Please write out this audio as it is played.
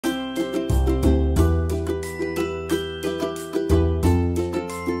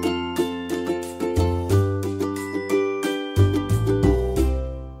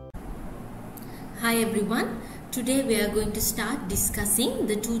Today we are going to start discussing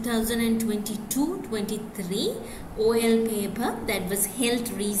the 2022-23 OL paper that was held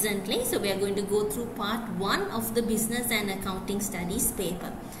recently. So we are going to go through part 1 of the Business and Accounting Studies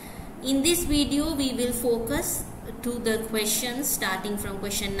paper. In this video we will focus to the questions starting from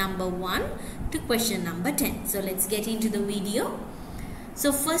question number 1 to question number 10. So let's get into the video.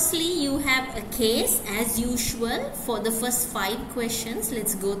 So firstly you have a case as usual for the first 5 questions.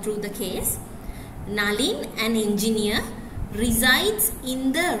 Let's go through the case. Nalin, an engineer, resides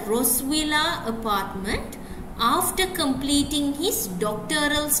in the Rosvilla apartment after completing his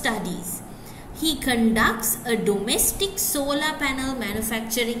doctoral studies. He conducts a domestic solar panel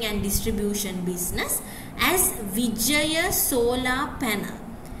manufacturing and distribution business as Vijaya Solar Panel.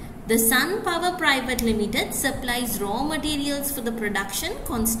 The Sun Power Private Limited supplies raw materials for the production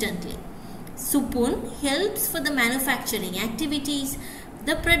constantly. Supun helps for the manufacturing activities.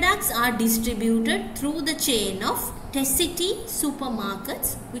 The products are distributed through the chain of Tessity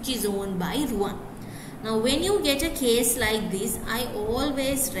supermarkets, which is owned by Ruan. Now when you get a case like this, I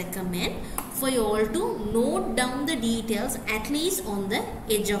always recommend for you all to note down the details at least on the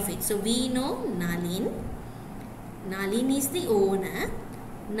edge of it. So we know Nalin is the owner.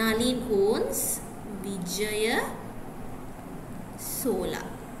 Nalin owns Vijaya Solar.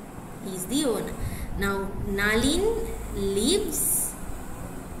 He is the owner. Now Nalin lives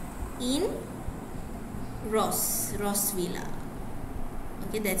in Rosvilla.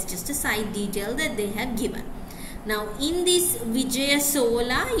 Okay, that's just a side detail that they have given. Now in this Vijaya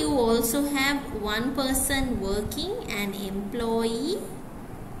Solar, you also have one person working, an employee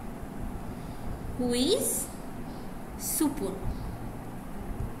who is Supun.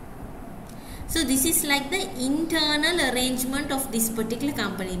 So this is like the internal arrangement of this particular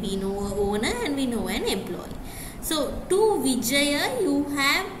company. We know an owner and we know an employee. So to Vijaya you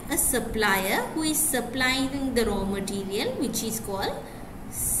have a supplier who is supplying the raw material, which is called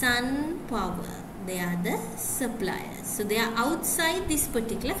Sun Power. They are the suppliers. So they are outside this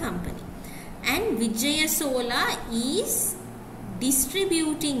particular company. And Vijaya Solar is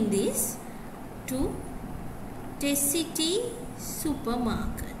distributing this to Tessity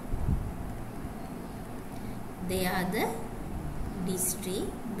supermarket. They are the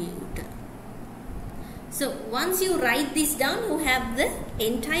distributor. So once you write this down, you have the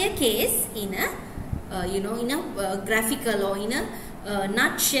entire case in a graphical or in a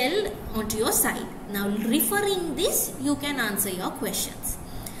nutshell onto your side. Now referring this, you can answer your questions.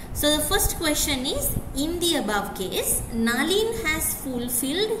 So the first question is, in the above case, Nalin has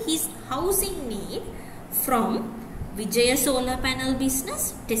fulfilled his housing need from Vijaya Solar Panel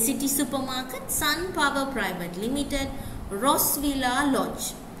Business, Tessity Supermarket, Sun Power Private Limited, Rosvilla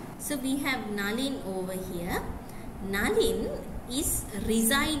Lodge. So we have Nalin over here. Nalin is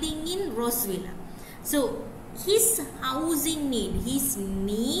residing in Rosvilla. So his housing need, his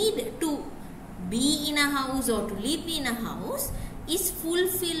need to be in a house or to live in a house is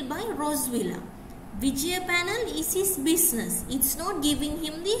fulfilled by Rosvilla. Vijaya Panel is his business. It's not giving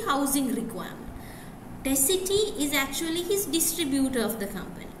him the housing requirement. Tessity is actually his distributor of the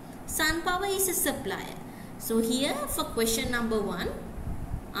company. Sun Power is a supplier. So here for question number 1,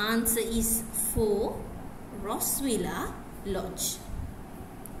 answer is 4, Rosvilla Lodge.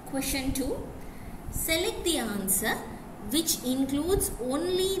 Question 2, select the answer which includes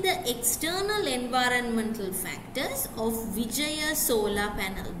only the external environmental factors of Vijaya Solar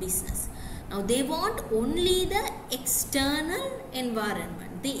Panel business. Now they want only the external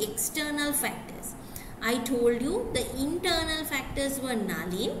environment, the external factors. I told you the internal factors were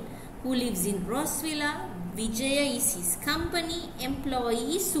Nalin, who lives in Rosvilla. Vijaya is his company,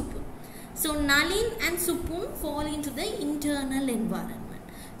 employee is Supun. So Nalin and Supun fall into the internal environment.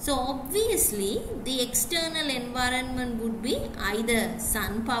 So obviously the external environment would be either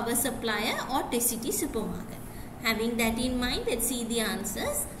Sun Power supplier or Tessity supermarket. Having that in mind, let's see the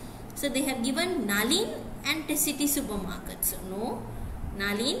answers. So they have given Nalin and Tessity supermarket. So no,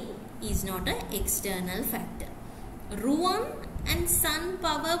 Nalin is not an external factor. Ruan and Sun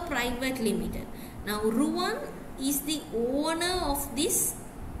Power Private Limited. Now Ruan is the owner of this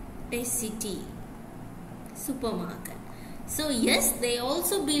Tessity supermarket. So yes, they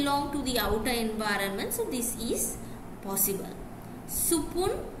also belong to the outer environment. So this is possible.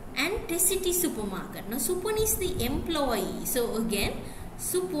 Supun and Tessity supermarket. Now Supun is the employee. So again,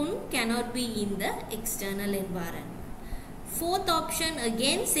 Supun cannot be in the external environment. Fourth option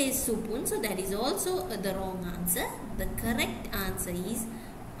again says Supun. So that is also the wrong answer. The correct answer is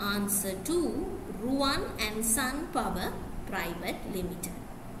answer 2, Ruan and Sun Power Private Limited.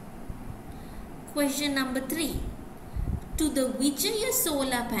 Question number 3. To the Vijaya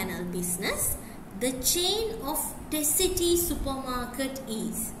Solar Panel business, the chain of Tessity supermarket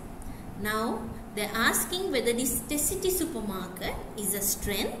is? Now they are asking whether this Tessity supermarket is a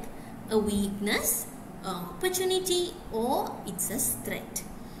strength, a weakness, an opportunity, or it's a threat.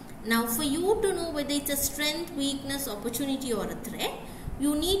 Now for you to know whether it's a strength, weakness, opportunity or a threat,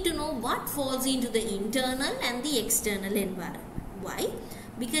 you need to know what falls into the internal and the external environment. Why?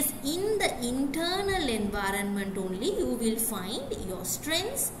 Because in the internal environment only you will find your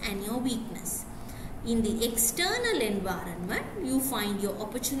strengths and your weakness. In the external environment you find your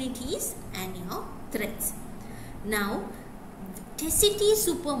opportunities and your threats. Now Tessity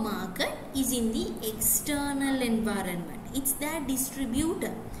supermarket is in the external environment. It's their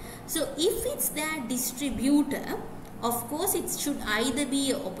distributor. So if it's their distributor, of course it should either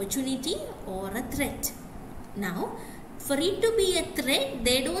be an opportunity or a threat. Now for it to be a threat,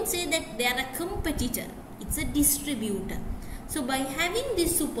 they don't say that they are a competitor. It's a distributor. So by having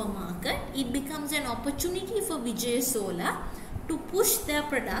this supermarket, it becomes an opportunity for Vijay Solar to push their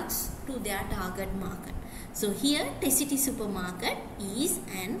products to their target market. So here Tessity supermarket is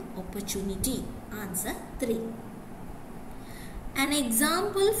an opportunity. Answer 3. An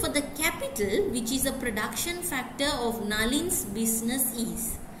example for the capital which is a production factor of Nalin's business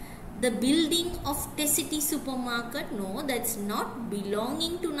is the building of Tessity supermarket. No, that's not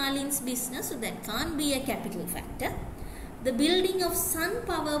belonging to Nalin's business, so that can't be a capital factor. The building of Sun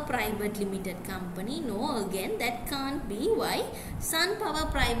Power Private Limited Company. No, again that can't be. Why? Sun Power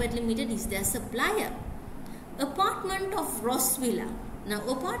Private Limited is their supplier. Apartment of Rosvilla. Now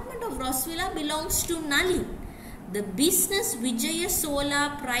apartment of Rosvilla belongs to Nalin. The business Vijaya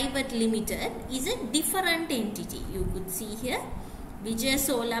Solar Private Limited is a different entity. You could see here Vijaya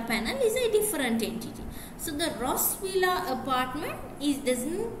Solar Panel is a different entity. So the Rosvilla apartment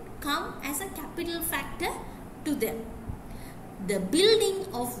doesn't come as a capital factor to them. The building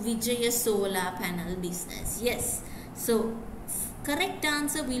of Vijaya Solar Panel business. Yes. So correct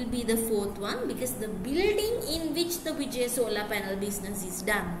answer will be the 4th one, because the building in which the Vijaya Solar Panel business is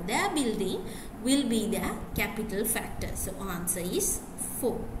done, their building will be their capital factor. So answer is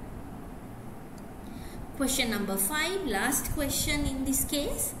 4. Question number 5, last question in this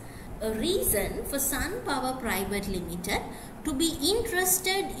case. A reason for Sun Power Private Limited to be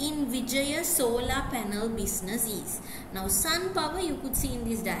interested in Vijaya Solar Panel business is. Now Sun Power, you could see in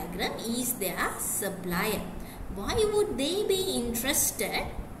this diagram, is their supplier. Why would they be interested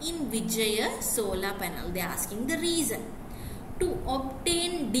in Vijaya Solar Panel? They are asking the reason. To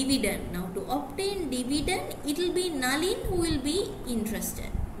obtain dividend. Now to obtain dividend, it will be Nalin who will be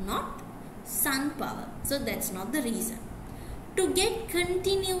interested, not Sun Power. So that's not the reason. To get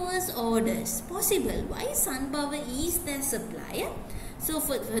continuous orders. Possible. Why? Sun Power is their supplier. So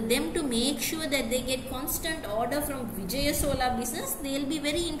for them to make sure that they get constant order from Vijaya Solar business, they will be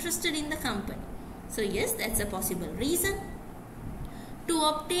very interested in the company. So yes, that's a possible reason. To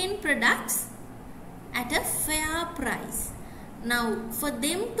obtain products at a fair price. Now for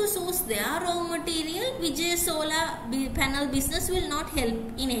them to source their raw material, Vijaya Solar Panel business will not help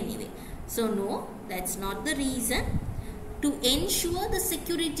in any way. So no, that's not the reason. To ensure the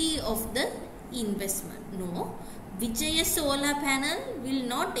security of the investment. No, Vijaya Solar Panel will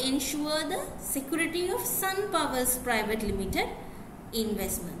not ensure the security of Sun Power's Private Limited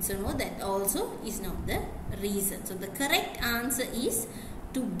investment. So no, that also is not the reason. So the correct answer is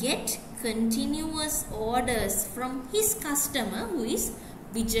to get continuous orders from his customer, who is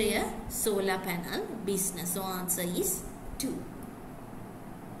Vijaya Solar Panel business. So answer is 2.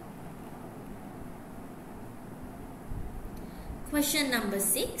 Question number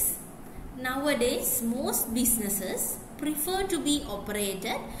 6. Nowadays, most businesses prefer to be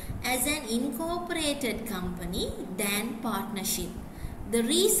operated as an incorporated company than partnership. The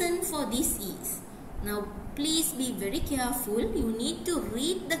reason for this is, now please be very careful. You need to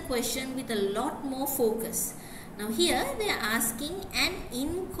read the question with a lot more focus. Now here they are asking an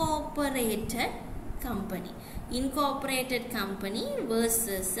incorporated company. Incorporated company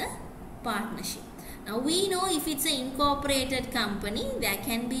versus a partnership. Now we know if it's an incorporated company, there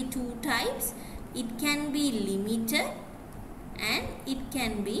can be 2 types. It can be limited and it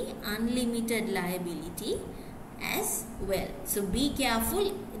can be unlimited liability as well. So be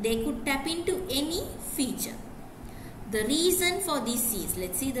careful, they could tap into any feature. The reason for this is,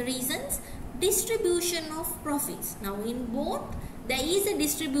 let's see the reasons. Distribution of profits. Now in both there is a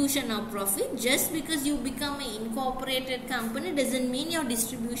distribution of profit. Just because you become an incorporated company doesn't mean your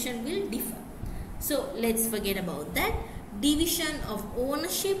distribution will differ. So let's forget about that. Division of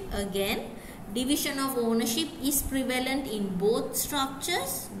ownership. Again, division of ownership is prevalent in both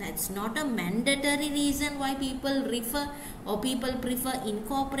structures. That's not a mandatory reason why people refer or people prefer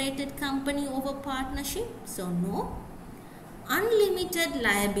incorporated company over partnership. So no. Unlimited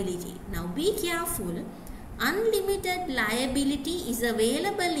liability. Now be careful. Unlimited liability is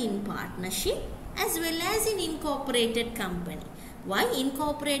available in partnership as well as in incorporated company. Why?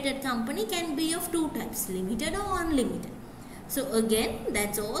 Incorporated company can be of two types, limited or unlimited. So again,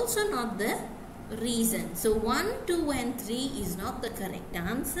 that's also not the reason. So 1, 2 and 3 is not the correct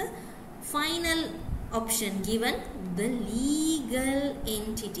answer. Final option given, the legal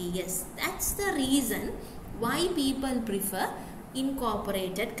entity. Yes, that's the reason why people prefer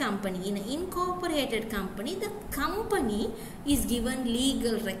incorporated company. In an incorporated company, the company is given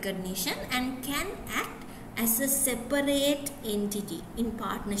legal recognition and can act as a separate entity. In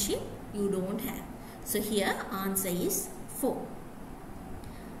partnership, you don't have. So here answer is 4.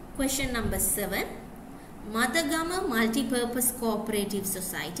 Question number 7. Madagama Multipurpose Cooperative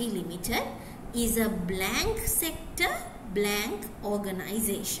Society Limited is a blank sector, blank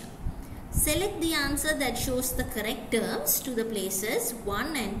organization. Select the answer that shows the correct terms to the places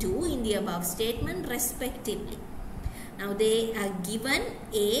 1 and 2 in the above statement respectively. Now they are given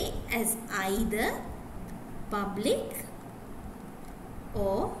A as either public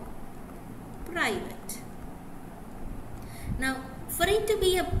or private. Now for it to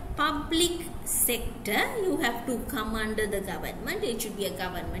be a public sector, you have to come under the government. It should be a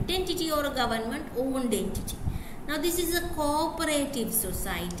government entity or a government owned entity. Now this is a cooperative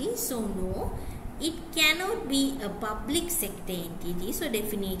society, so no, it cannot be a public sector entity. So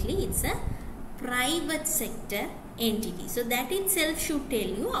definitely it's a private sector entity. So that itself should tell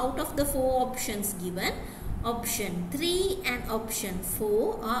you out of the 4 options given, option 3 and option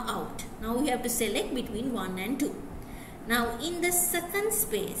 4 are out. Now we have to select between 1 and 2. Now in the second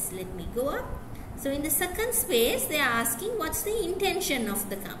space, let me go up. So in the second space, they are asking what's the intention of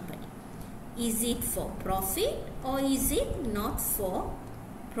the company. Is it for profit or is it not for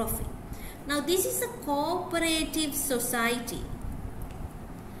profit? Now this is a cooperative society.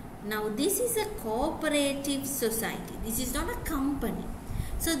 Now this is a cooperative society. This is not a company.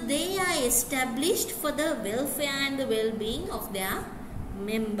 So they are established for the welfare and the well-being of their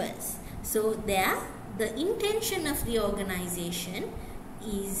members. So the intention of the organization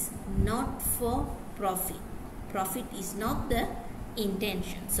is not for profit. Profit is not the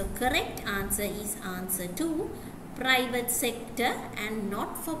intention. So correct answer is answer 2, private sector and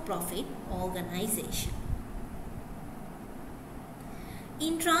not for profit organization.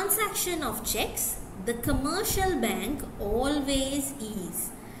 In transaction of checks, the commercial bank always is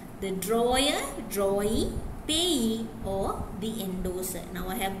the drawer, drawee, payee or the endorser. Now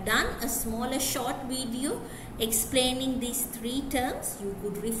I have done a smaller short video explaining these 3 terms. You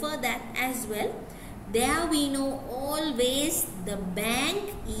could refer that as well. There we know always the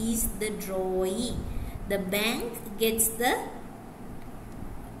bank is the drawee. The bank gets the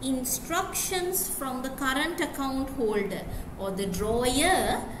instructions from the current account holder or the drawer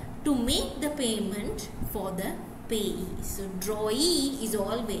to make the payment for the payee. So drawee is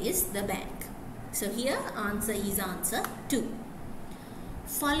always the bank. So here answer is answer 2.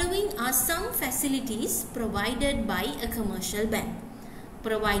 Following are some facilities provided by a commercial bank.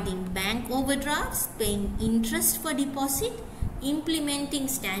 Providing bank overdrafts, paying interest for deposit, implementing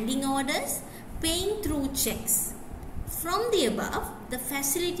standing orders, paying through checks. From the above, the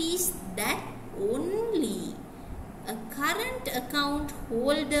facilities that only a current account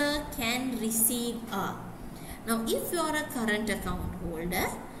holder can receive are. Now if you are a current account holder,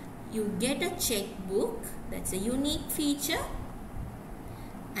 you get a checkbook. That's a unique feature.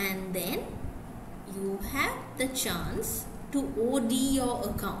 And then you have the chance to OD your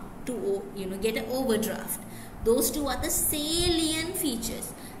account, to get an overdraft. Those 2 are the salient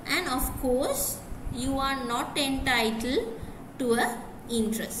features. And of course, you are not entitled to a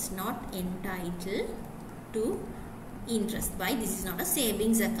interest. Not entitled to interest. Why? This is not a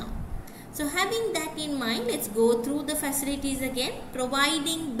savings account. So having that in mind, let's go through the facilities again.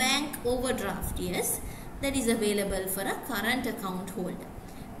 Providing bank overdraft, yes, that is available for a current account holder.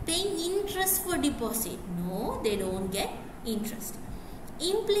 Paying interest for deposit, no, they don't get interest.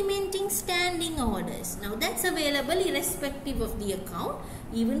 Implementing standing orders, now that's available irrespective of the account.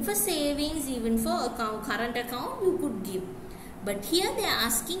 Even for savings, even for current account, you could give. But here they are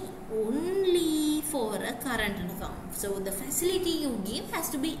asking only for a current account. So the facility you give has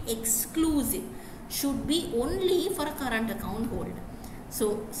to be exclusive. Should be only for a current account holder.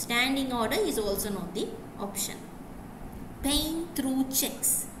 So standing order is also not the option. Paying through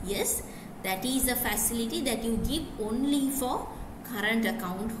checks. Yes, that is a facility that you give only for current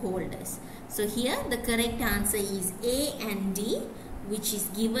account holders. So here the correct answer is A and D, which is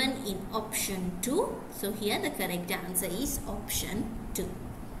given in option 2. So here the correct answer is option 2.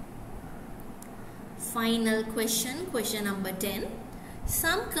 Final question, question number 10.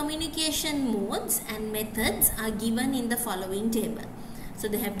 Some communication modes and methods are given in the following table. So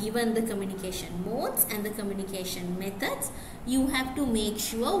they have given the communication modes and the communication methods. You have to make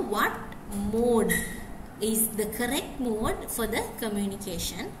sure what mode is the correct mode for the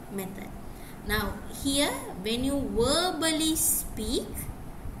communication method. Now here, when you verbally speak,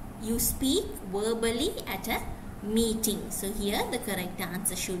 you speak verbally at a meeting. So here the correct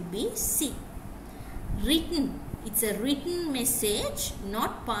answer should be C. Written, it's a written message,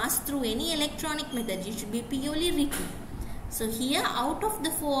 not passed through any electronic method. It should be purely written. So here, out of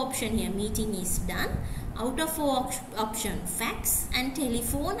the 4 options here, meeting is done. Out of 4 options, fax and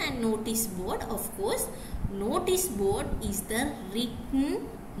telephone and notice board. Of course, notice board is the written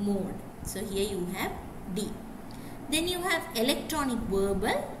mode. So here you have D. Then you have electronic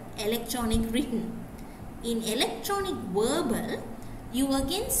verbal, electronic written. In electronic verbal, you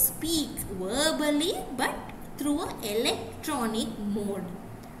again speak verbally but through an electronic mode.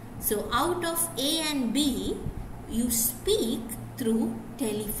 So out of A and B, you speak through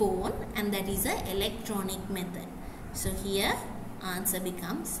telephone, and that is an electronic method. So here answer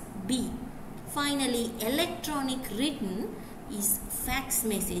becomes B. Finally, electronic written is fax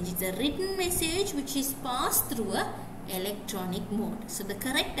message. It's a written message which is passed through a electronic mode. So the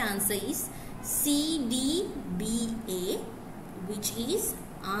correct answer is C, D, B, A, which is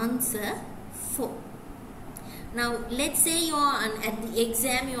answer 4. Now let's say you are at the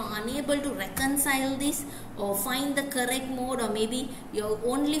exam, you are unable to reconcile this or find the correct mode, or maybe you have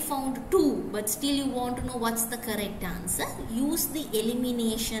only found 2 but still you want to know what's the correct answer. Use the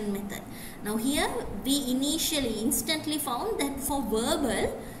elimination method. Now here we instantly found that for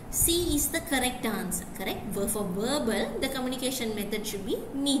verbal, C is the correct answer, correct? For verbal, the communication method should be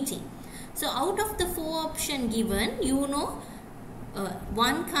meeting. So out of the 4 options given, you know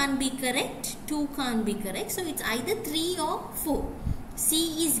 1 can't be correct, 2 can't be correct. So it's either 3 or 4.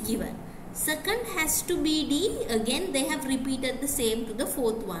 C is given. Second has to be D. Again, they have repeated the same to the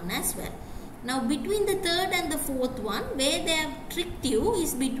 4th one as well. Now between the 3rd and the 4th one, where they have tricked you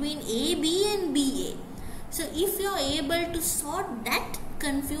is between A, B and BA. So if you are able to sort that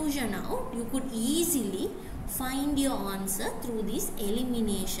confusion out, you could easily find your answer through this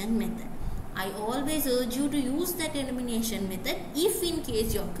elimination method. I always urge you to use that elimination method if in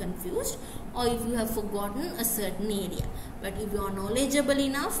case you are confused or if you have forgotten a certain area. But if you are knowledgeable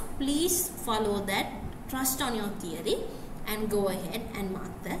enough, please follow that, trust on your theory and go ahead and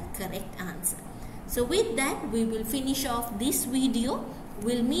mark the correct answer. So with that, we will finish off this video.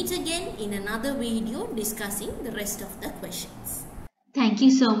 We'll meet again in another video discussing the rest of the questions. Thank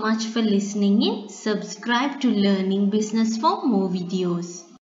you so much for listening in. Subscribe to Learning Business for more videos.